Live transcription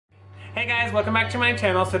Hey guys, welcome back to my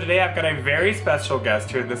channel. So today I've got a very special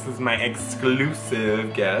guest here. This is my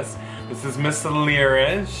exclusive guest. This is Miss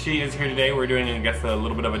Lyra. She is here today. We're doing, I guess, a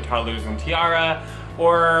little bit of a toddlers and tiara,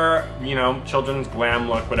 or, you know, children's glam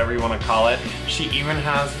look, whatever you want to call it. She even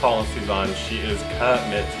has policies on. She is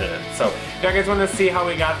committed. So if you guys want to see how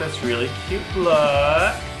we got this really cute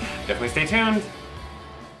look, definitely stay tuned.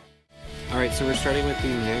 Alright, so we're starting with the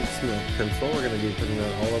NYX Milk Pencil. We're going to be putting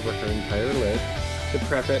that all over her entire lid to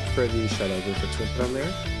prep it for the shadows we're fixing to put on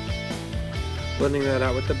there. Blending that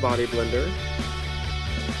out with the body blender.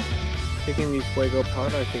 Taking the Fuego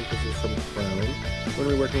palette, I think this is from Kryalon. When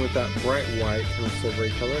we're working with that bright white kind of silvery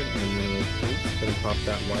color and then those pinks, going to pop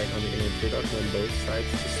that white on the inner tear duct on both sides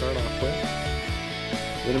to start off with.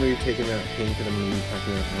 Then I'm going to be taking that pink and I'm going to be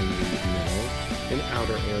packing it on the middle and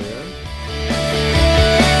outer area.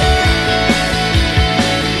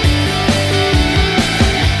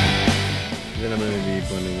 Then I'm going to be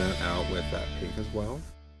blending that out with that pink as well.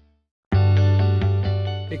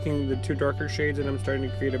 Taking the two darker shades and I'm starting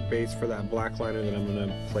to create a base for that black liner that I'm going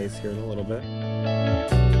to place here in a little bit.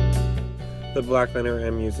 The black liner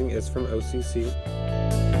I'm using is from OCC.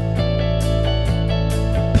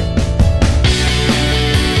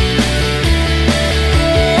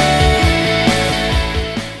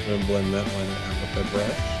 I'm going to blend that liner out with the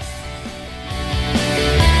brush.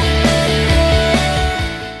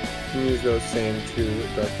 Use those same two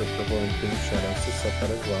darker purple and pink shadows to set that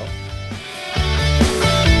as well.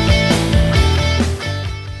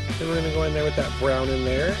 Then we're going to go in there with that brown in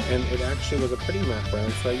there, and it actually was a pretty matte brown,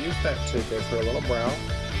 so I used that to go for a little brow.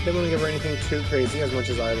 Didn't want to give her anything too crazy, as much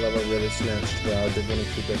as I love a really snatched brow. Did want to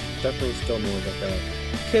keep it definitely still more of like a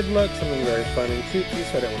kid look, something very fun and cutesy,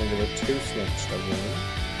 so I don't want to give her too snatched of one.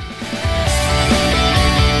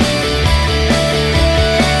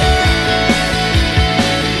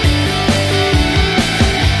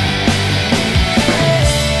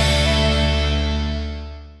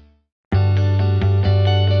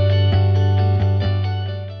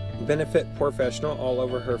 Benefit Porefessional all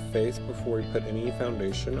over her face before we put any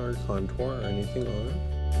foundation or contour or anything on.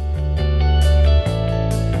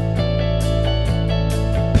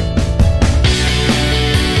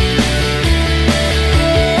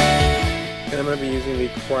 And I'm going to be using the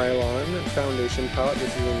Kryalon foundation palette.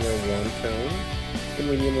 This is in their warm tone, the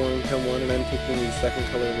medium warm tone one, and I'm taking the second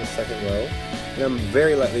color in the second row. And I'm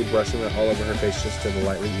very lightly brushing that all over her face just to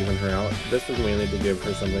lightly even her out. This is mainly to give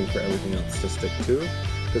her something for everything else to stick to,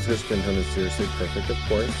 because her skin tone is seriously perfect, of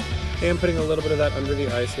course. And putting a little bit of that under the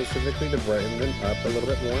eye specifically to brighten them up a little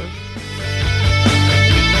bit more.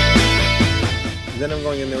 Then I'm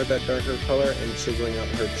going in there with that darker color and chiseling out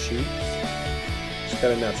her cheeks. She's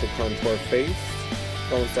got a natural contour face.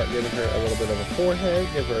 I'll start giving her a little bit of a forehead,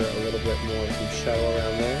 give her a little bit more of some shadow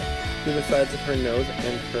around there. Do the sides of her nose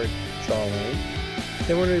and her jawline.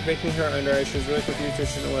 Then we're going to be baking her under eye. She was really confused, so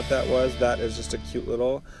she didn't know what that was. That is just a cute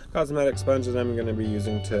little cosmetic sponge that I'm going to be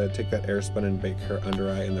using to take that AirSpun and bake her under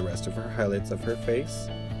eye and the rest of her highlights of her face.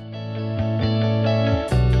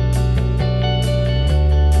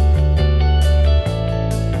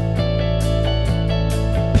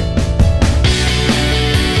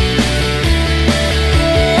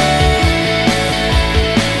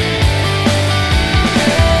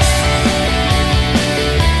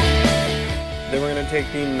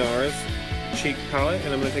 Take the Nars cheek palette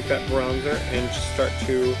and I'm going to take that bronzer and start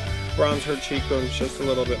to bronze her cheekbones just a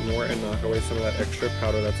little bit more and knock away some of that extra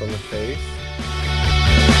powder that's on the face.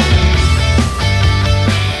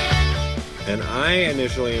 And I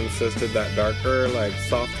initially insisted that darker, like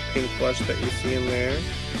soft pink blush that you see in there,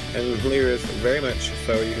 and Lyra is very much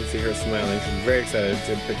so. You can see her smiling. She's very excited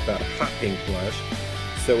to pick that hot pink blush.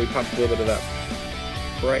 So we popped a little bit of that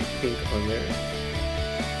bright pink on there.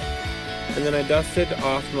 And then I dusted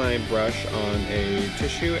off my brush on a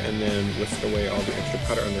tissue and then whisked away all the extra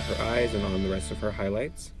powder under her eyes and on the rest of her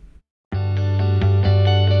highlights.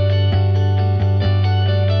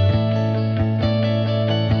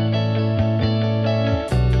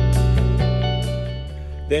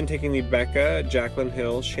 Then taking the Becca Jaclyn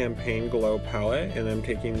Hill Champagne Glow palette, and I'm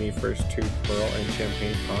taking the first two pearl and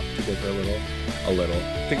champagne pop to give her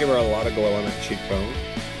to give her a lot of glow on that cheekbone.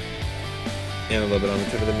 And a little bit on the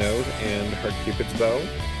tip of the nose and her Cupid's bow.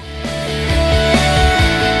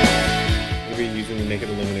 We'll be using the Naked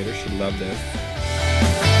Illuminator. She loved this.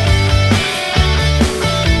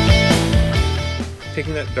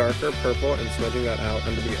 Taking that darker purple and smudging that out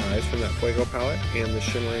under the eyes from that Fuego palette and the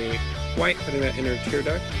shimmery white, putting that inner tear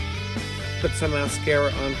duct. Put some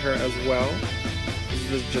mascara on her as well. This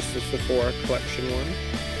is just the Sephora collection one.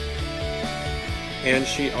 And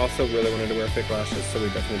she also really wanted to wear fake lashes, so we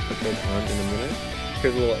definitely put those on in a minute.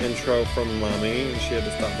 Here's a little intro from Mommy, and she had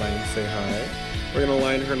to stop by and say hi. We're gonna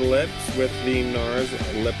line her lips with the Nars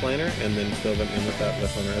lip liner and then fill them in with that lip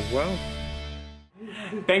liner as well.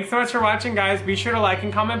 Thanks so much for watching, guys. Be sure to like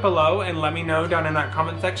and comment below and let me know down in that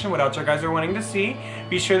comment section what else you guys are wanting to see.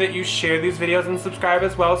 Be sure that you share these videos and subscribe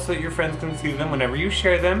as well so that your friends can see them whenever you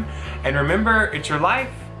share them. And remember, it's your life.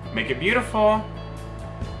 Make it beautiful.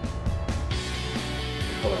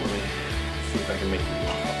 Hold on, let me see if I can make it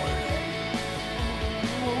taller.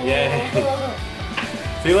 Yay.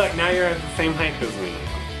 See, look, now you're at the same height as me.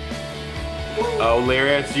 Oh,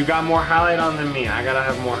 Lyris, you got more highlight on than me. I gotta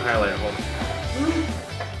have more highlight. Hold on.